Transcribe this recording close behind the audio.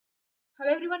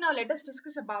Hello everyone, now let us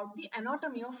discuss about the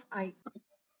anatomy of eye.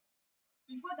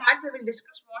 Before that, we will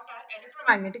discuss what are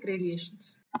electromagnetic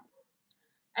radiations.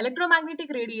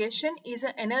 Electromagnetic radiation is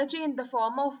an energy in the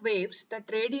form of waves that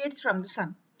radiates from the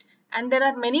sun. And there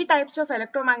are many types of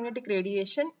electromagnetic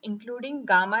radiation including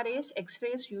gamma rays,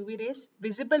 X-rays, UV rays,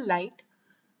 visible light,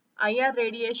 IR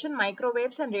radiation,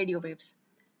 microwaves and radio waves.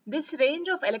 This range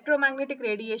of electromagnetic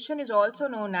radiation is also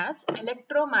known as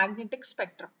electromagnetic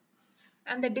spectrum.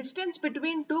 And the distance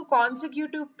between two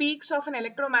consecutive peaks of an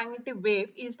electromagnetic wave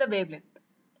is the wavelength.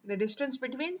 The distance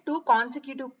between two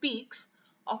consecutive peaks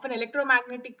of an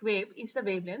electromagnetic wave is the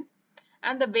wavelength,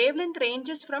 and the wavelength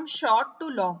ranges from short to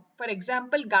long. For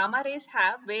example, gamma rays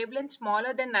have wavelength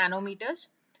smaller than nanometers,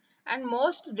 and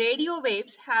most radio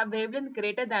waves have wavelength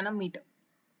greater than a meter.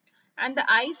 And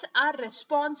the eyes are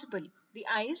responsible. The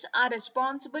eyes are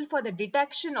responsible for the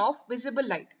detection of visible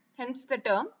light. Hence the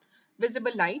term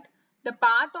visible light, the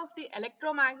part of the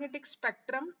electromagnetic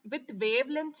spectrum with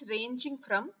wavelengths ranging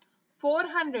from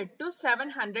 400 to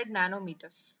 700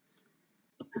 nanometers.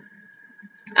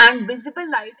 And visible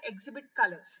light exhibit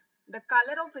colors. The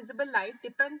color of visible light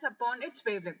depends upon its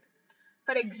wavelength.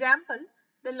 For example,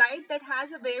 the light that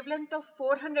has a wavelength of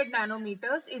 400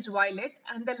 nanometers is violet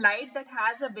and the light that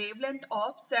has a wavelength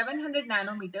of 700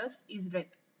 nanometers is red.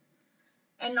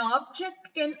 An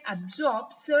object can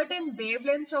absorb certain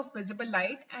wavelengths of visible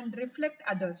light and reflect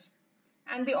others,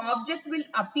 and the object will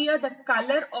appear the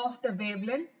color of the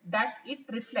wavelength that it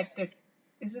reflected.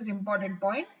 This is important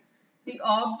point. The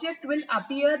object will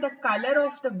appear the color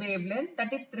of the wavelength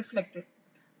that it reflected.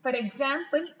 For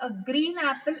example, a green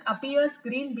apple appears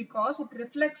green because it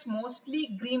reflects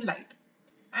mostly green light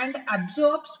and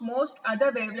absorbs most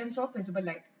other wavelengths of visible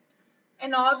light.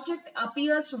 An object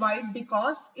appears white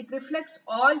because it reflects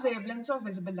all wavelengths of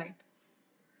visible light.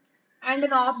 And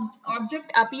an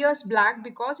object appears black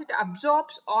because it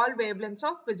absorbs all wavelengths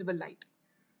of visible light.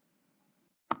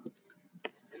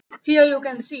 Here you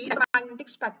can see the magnetic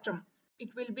spectrum.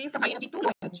 It will be from high energy to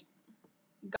low energy.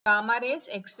 Gamma rays,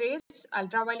 X-rays,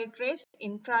 ultraviolet rays,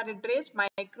 infrared rays,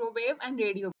 microwave and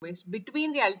radio waves.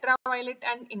 Between the ultraviolet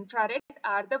and infrared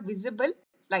are the visible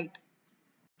light.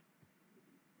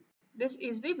 This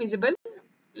is the visible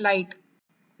light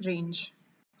range.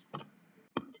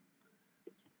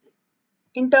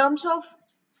 In terms of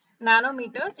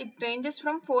nanometers, it ranges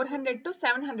from 400 to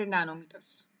 700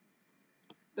 nanometers.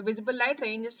 The visible light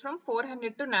ranges from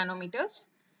 400 to nanometers,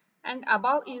 and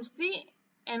above is the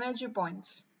energy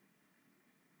points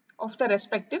of the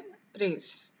respective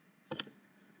rays.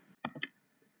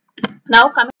 Now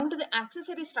coming to the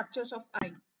accessory structures of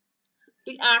eye.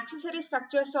 The accessory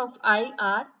structures of eye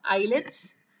are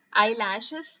eyelids,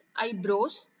 eyelashes,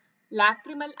 eyebrows,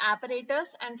 lacrimal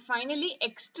apparatus, and finally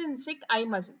extrinsic eye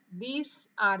muscle. These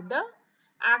are the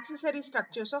accessory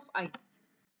structures of eye.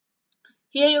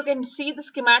 Here you can see the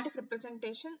schematic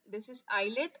representation. This is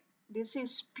eyelid, this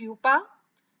is pupa,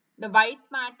 the white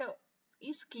matter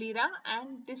is sclera,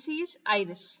 and this is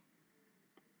iris.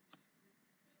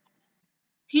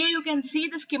 Here you can see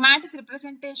the schematic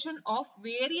representation of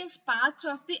various parts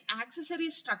of the accessory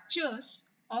structures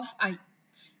of eye.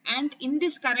 And in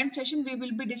this current session, we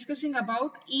will be discussing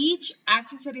about each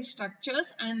accessory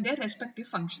structures and their respective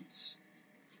functions.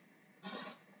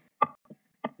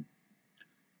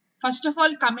 First of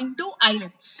all, coming to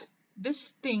eyelids.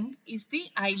 This thing is the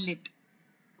eyelid.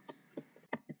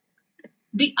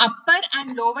 The upper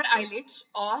and lower eyelids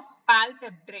are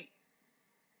palpebrae.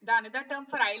 The another term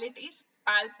for eyelid is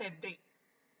palpebrae.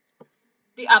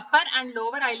 The upper and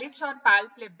lower eyelids or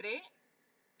palpebrae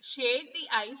shade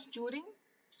the eyes during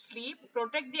sleep,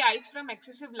 protect the eyes from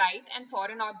excessive light and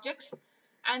foreign objects,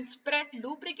 and spread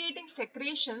lubricating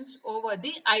secretions over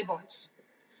the eyeballs.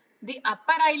 The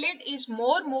upper eyelid is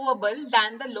more movable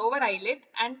than the lower eyelid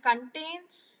and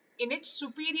contains in its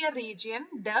superior region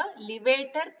the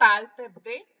levator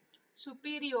palpebrae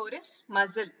superioris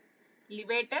muscle.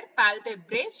 Levator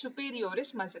palpebrae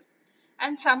superioris muscle.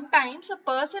 And sometimes a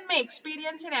person may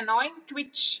experience an annoying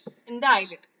twitch in the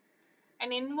eyelid,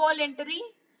 an involuntary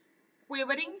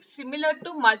quivering similar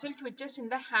to muscle twitches in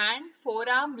the hand,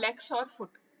 forearm, legs or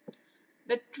foot.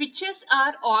 The twitches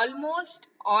are almost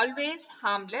always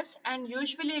harmless and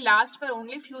usually last for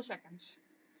only few seconds.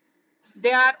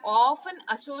 They are often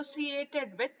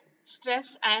associated with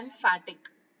stress and fatigue.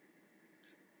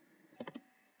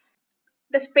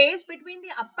 The space between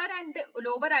the upper and the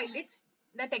lower eyelids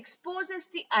that exposes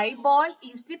the eyeball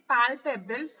is the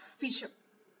palpebral fissure,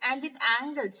 and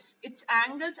its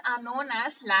angles are known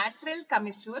as lateral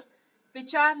commissure,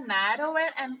 which are narrower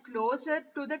and closer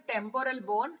to the temporal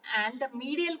bone, and the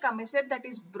medial commissure that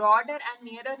is broader and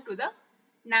nearer to the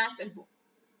Nas elbow.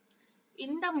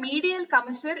 In the medial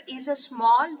commissure is a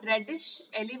small reddish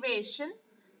elevation,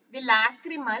 the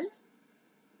lacrimal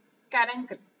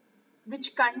caruncle,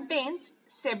 which contains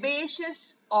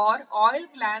sebaceous or oil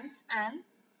glands and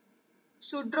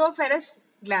pseudoferous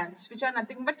glands, which are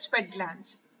nothing but sweat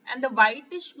glands. And the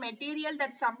whitish material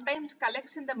that sometimes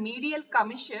collects in the medial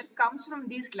commissure comes from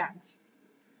these glands.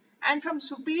 And from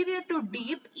superior to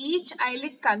deep, each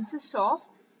eyelid consists of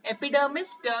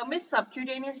epidermis, dermis,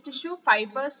 subcutaneous tissue,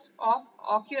 fibers of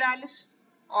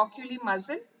oculi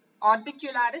muscle,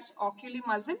 orbicularis oculi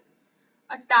muscle,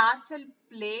 a tarsal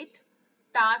plate,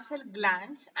 tarsal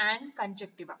glands, and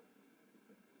conjunctiva.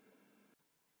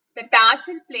 The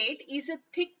tarsal plate is a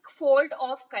thick fold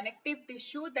of connective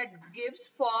tissue that gives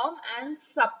form and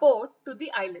support to the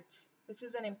eyelids. This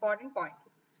is an important point.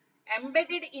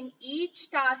 Embedded in each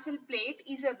tarsal plate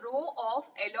is a row of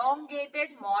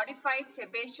elongated modified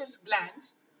sebaceous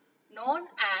glands known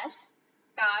as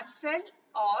tarsal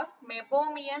or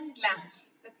meibomian glands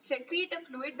that secrete a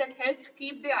fluid that helps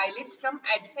keep the eyelids from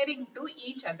adhering to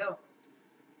each other.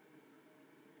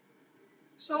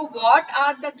 So what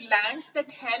are the glands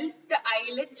that help the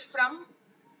eyelids from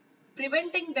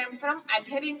preventing them from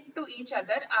adhering to each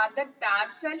other are the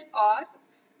tarsal or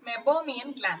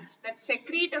meibomian glands that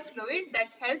secrete a fluid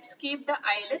that helps keep the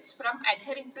eyelids from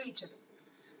adhering to each other.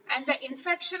 And the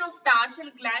infection of tarsal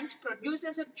glands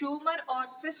produces a tumor or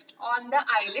cyst on the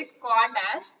eyelid called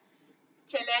as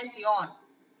chalazion.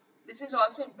 This is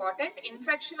also important.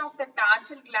 Infection of the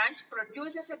tarsal glands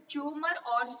produces a tumor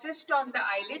or cyst on the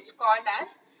eyelids called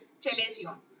as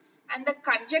chalazion. And the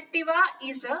conjunctiva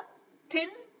is a thin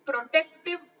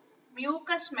protective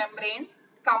mucous membrane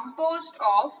composed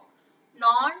of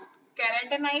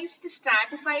non-keratinized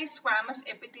stratified squamous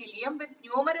epithelium with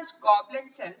numerous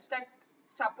goblet cells that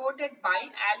supported by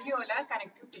alveolar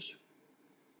connective tissue.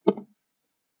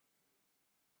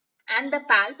 And the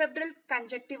palpebral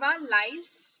conjunctiva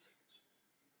lies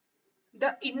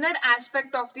the inner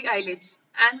aspect of the eyelids,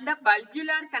 and the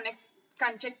bulbular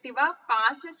conjunctiva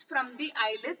passes from the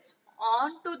eyelids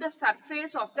onto the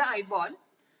surface of the eyeball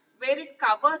where it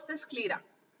covers the sclera.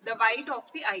 The white of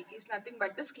the eye is nothing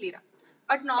but the sclera,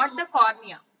 but not the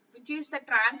cornea, which is the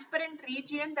transparent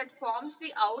region that forms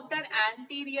the outer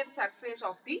anterior surface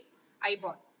of the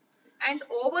eyeball. And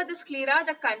over the sclera,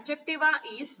 the conjunctiva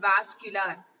is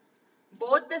vascular.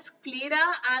 Both the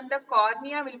sclera and the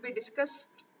cornea will be discussed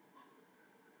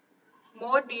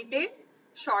more detailed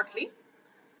shortly.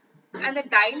 And the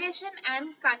dilation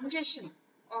and congestion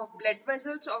of blood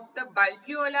vessels of the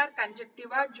bulbular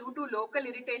conjunctiva due to local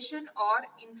irritation or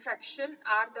infection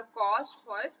are the cause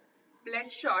for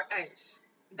bloodshot eyes.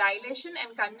 Dilation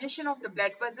and congestion of the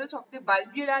blood vessels of the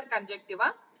bulbular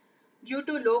conjunctiva due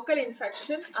to local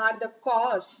infection are the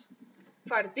cause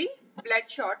for the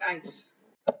bloodshot eyes.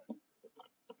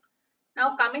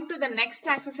 Now coming to the next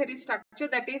accessory structure,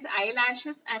 that is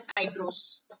eyelashes and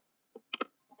eyebrows.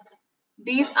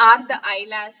 These are the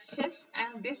eyelashes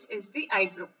and this is the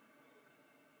eyebrow.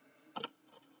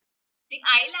 The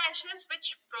eyelashes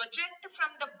which project from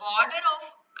the border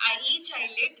of each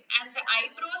eyelid and the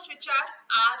eyebrows which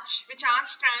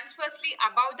arch transversely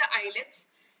above the eyelids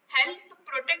help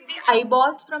protect the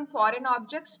eyeballs from foreign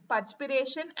objects,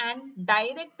 perspiration and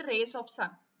direct rays of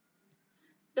sun.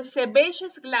 The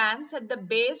sebaceous glands at the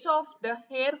base of the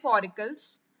hair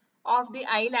follicles of the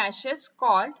eyelashes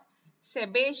called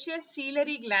sebaceous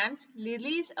ciliary glands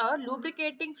release a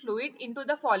lubricating fluid into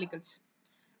the follicles.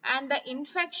 And the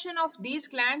infection of these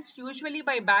glands, usually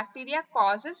by bacteria,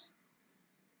 causes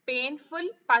painful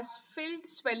pus-filled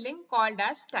swelling called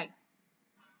as stye.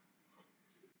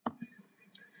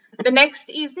 The next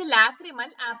is the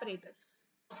lacrimal apparatus.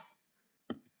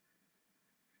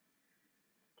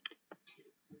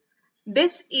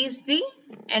 This is the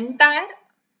entire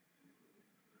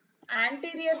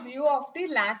anterior view of the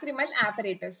lacrimal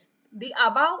apparatus. The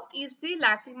above is the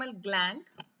lacrimal gland.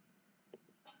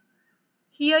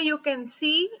 Here you can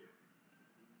see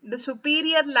the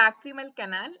superior lacrimal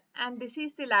canal and this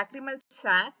is the lacrimal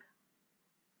sac.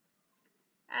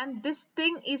 And this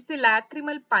thing is the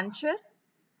lacrimal puncture,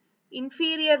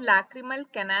 inferior lacrimal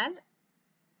canal,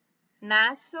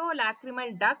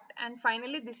 nasolacrimal duct, and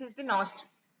finally this is the nostril.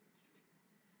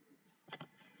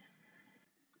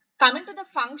 Coming to the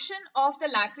function of the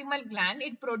lacrimal gland,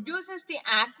 it produces the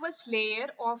aqueous layer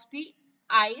of the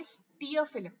eye's tear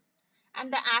film.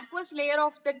 And the aqueous layer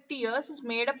of the tears is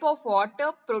made up of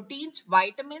water, proteins,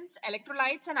 vitamins,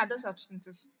 electrolytes and other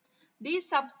substances. These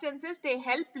substances, they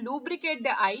help lubricate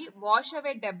the eye, wash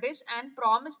away debris and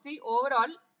promise the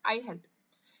overall eye health.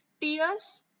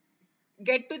 Tears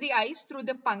get to the eyes through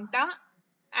the puncta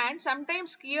And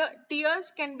sometimes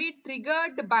tears can be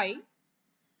triggered by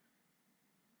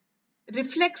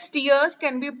reflex tears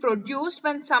can be produced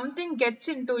when something gets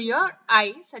into your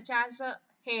eye, such as a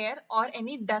hair or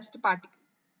any dust particle.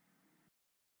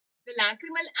 The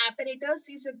lacrimal apparatus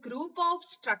is a group of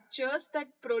structures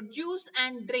that produce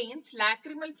and drains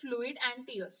lacrimal fluid and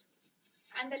tears.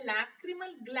 And the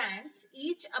lacrimal glands,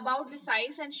 each about the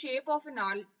size and shape of an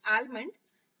almond,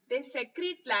 they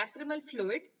secrete lacrimal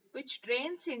fluid which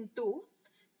drains into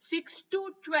 6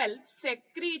 to 12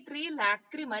 secretory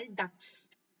lacrimal ducts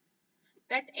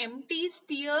that empties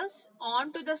tears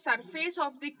onto the surface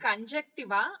of the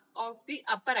conjunctiva of the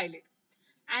upper eyelid.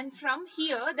 And from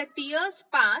here, the tears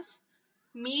pass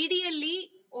medially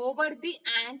over the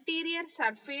anterior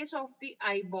surface of the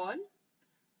eyeball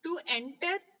to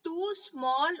enter two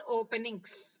small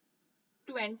openings.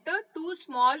 Called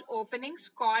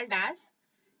as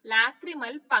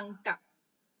lacrimal puncta.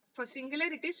 For singular,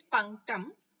 it is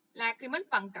punctum, lacrimal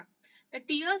puncta. The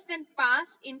tears then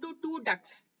pass into two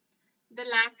ducts, the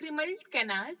lacrimal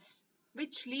canals,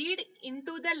 which lead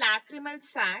into the lacrimal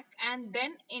sac and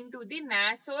then into the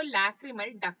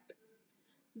nasolacrimal duct.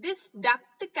 This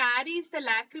duct carries the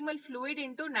lacrimal fluid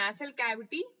into nasal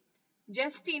cavity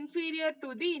just inferior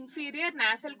to the inferior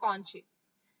nasal conchae,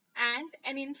 and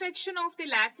an infection of the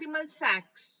lacrimal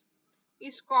sacs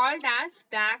is called as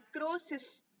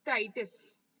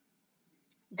dacrocystitis.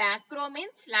 Dacro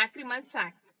means lacrimal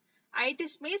sac.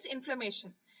 Itis means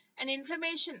inflammation. An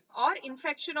inflammation or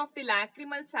infection of the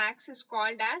lacrimal sacs is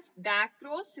called as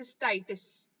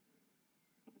dacrocystitis.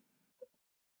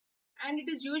 And it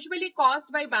is usually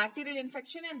caused by bacterial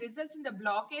infection and results in the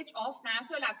blockage of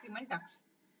nasolacrimal ducts.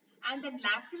 And the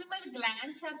lacrimal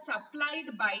glands are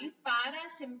supplied by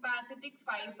parasympathetic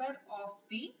fiber of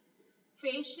the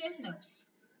facial nerves.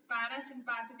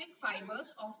 Parasympathetic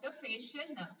fibers of the facial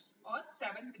nerves or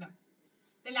seventh nerve.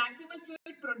 The lacrimal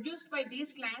fluid produced by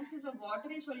these glands is a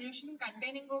watery solution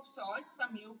containing of salts,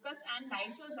 some mucus and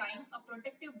lysozyme, a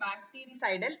protective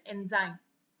bactericidal enzyme.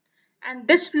 And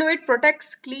this fluid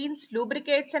protects, cleans,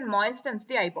 lubricates and moistens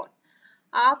the eyeball.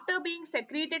 After being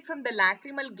secreted from the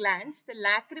lacrimal glands, the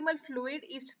lacrimal fluid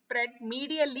is spread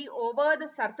medially over the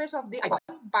surface of the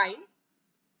eyeball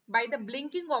by the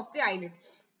blinking of the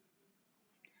eyelids.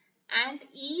 And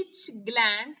each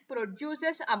gland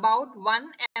produces about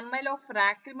 1 ml of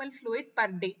lacrimal fluid per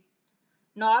day.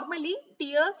 Normally,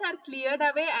 tears are cleared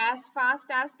away as fast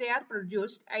as they are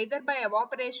produced, either by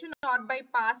evaporation or by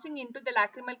passing into the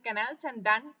lacrimal canals and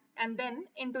then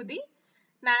into the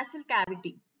nasal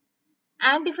cavity.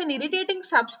 And if an irritating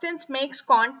substance makes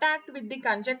contact with the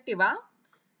conjunctiva,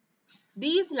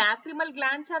 these lacrimal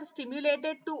glands are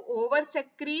stimulated to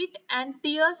over-secrete and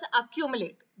tears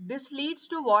accumulate. This leads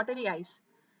to watery eyes.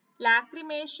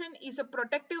 Lacrimation is a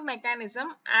protective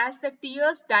mechanism as the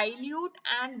tears dilute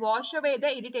and wash away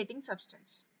the irritating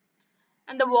substance.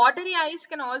 And the watery eyes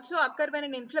can also occur when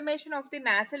an inflammation of the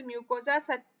nasal mucosa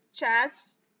such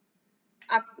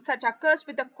occurs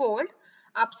with a cold,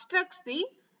 obstructs the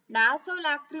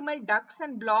nasolacrimal ducts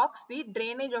and blocks the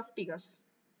drainage of tears.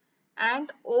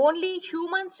 And only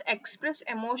humans express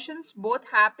emotions, both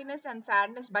happiness and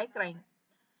sadness, by crying.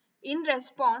 In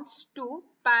response to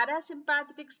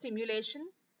parasympathetic stimulation,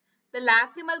 the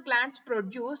lacrimal glands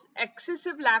produce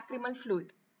excessive lacrimal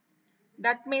fluid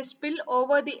that may spill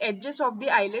over the edges of the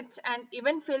eyelids and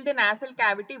even fill the nasal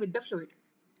cavity with the fluid.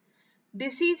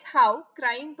 This is how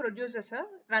crying produces a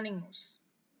running nose,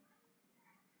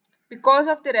 because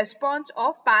of the response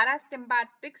of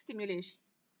parasympathetic stimulation.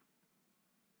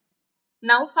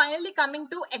 Now finally coming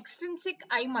to extrinsic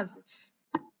eye muscles.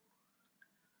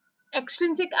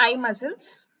 Extrinsic eye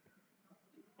muscles.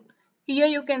 Here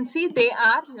you can see they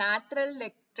are lateral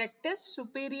rectus,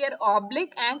 superior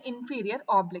oblique and inferior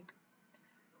oblique.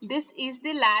 This is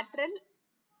the lateral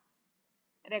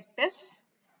rectus.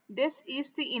 This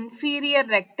is the inferior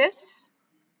rectus,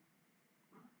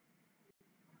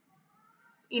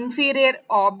 inferior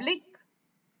oblique,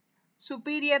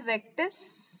 superior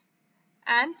rectus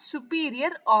and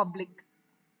superior oblique.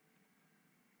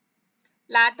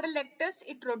 Lateral rectus,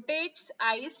 it rotates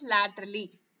eyes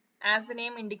laterally. As the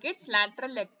name indicates,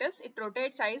 lateral rectus, it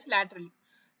rotates eyes laterally.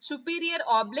 Superior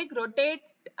oblique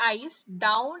rotates eyes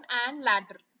down and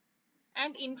lateral.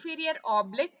 And inferior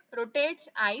oblique rotates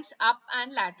eyes up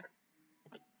and lateral.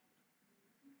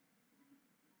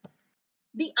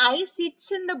 The eye sits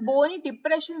in the bony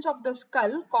depressions of the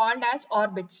skull called as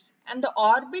orbits, and the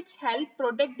orbits help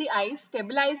protect the eyes,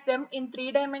 stabilize them in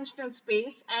three-dimensional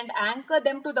space and anchor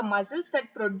them to the muscles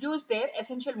that produce their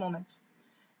essential movements.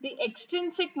 The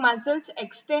extrinsic muscles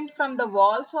extend from the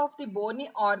walls of the bony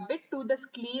orbit to the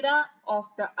sclera of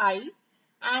the eye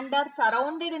and are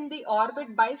surrounded in the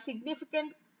orbit by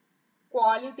significant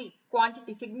quantity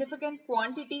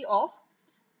of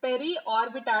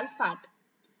periorbital fat.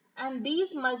 And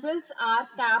these muscles are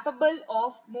capable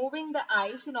of moving the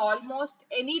eyes in almost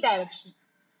any direction.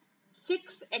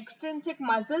 6 extrinsic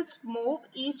muscles move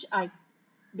each eye.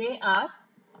 They are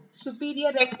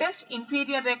superior rectus,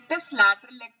 inferior rectus,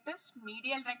 lateral rectus,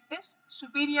 medial rectus,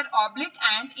 superior oblique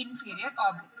and inferior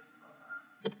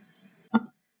oblique.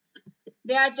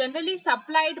 They are generally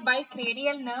supplied by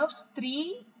cranial nerves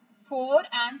 3, 4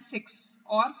 and 6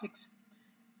 or 6.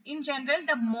 In general,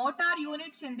 the motor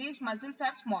units in these muscles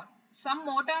are small. Some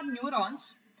motor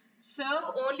neurons serve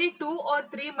only 2 or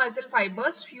 3 muscle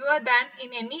fibers, fewer than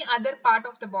in any other part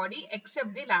of the body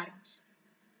except the larynx.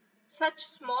 Such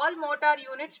small motor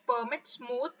units permit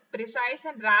smooth, precise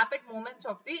and rapid movements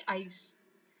of the eyes.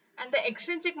 And the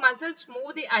extrinsic muscles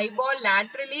move the eyeball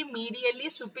laterally, medially,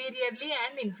 superiorly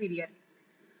and inferiorly.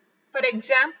 For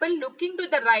example, looking to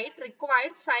the right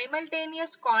requires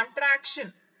simultaneous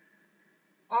contraction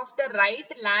of the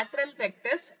right lateral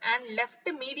rectus and left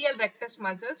medial rectus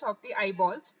muscles of the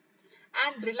eyeballs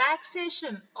and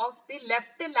relaxation of the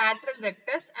left lateral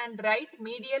rectus and right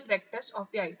medial rectus of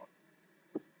the eyeball.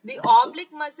 The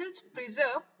oblique muscles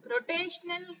preserve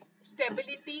rotational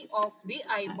stability of the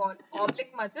eyeball.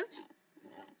 Oblique muscles,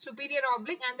 superior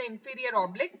oblique and the inferior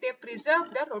oblique, they preserve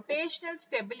the rotational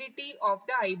stability of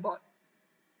the eyeball.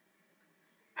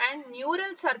 And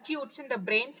neural circuits in the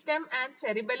brainstem and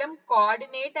cerebellum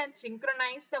coordinate and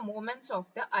synchronize the movements of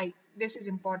the eye. This is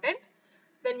important.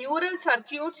 The neural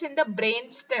circuits in the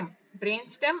brainstem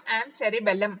and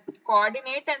cerebellum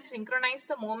coordinate and synchronize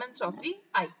the movements of the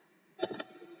eye.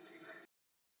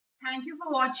 Thank you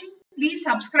for watching. Please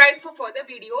subscribe for further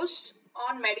videos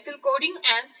on medical coding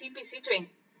and CPC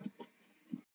training.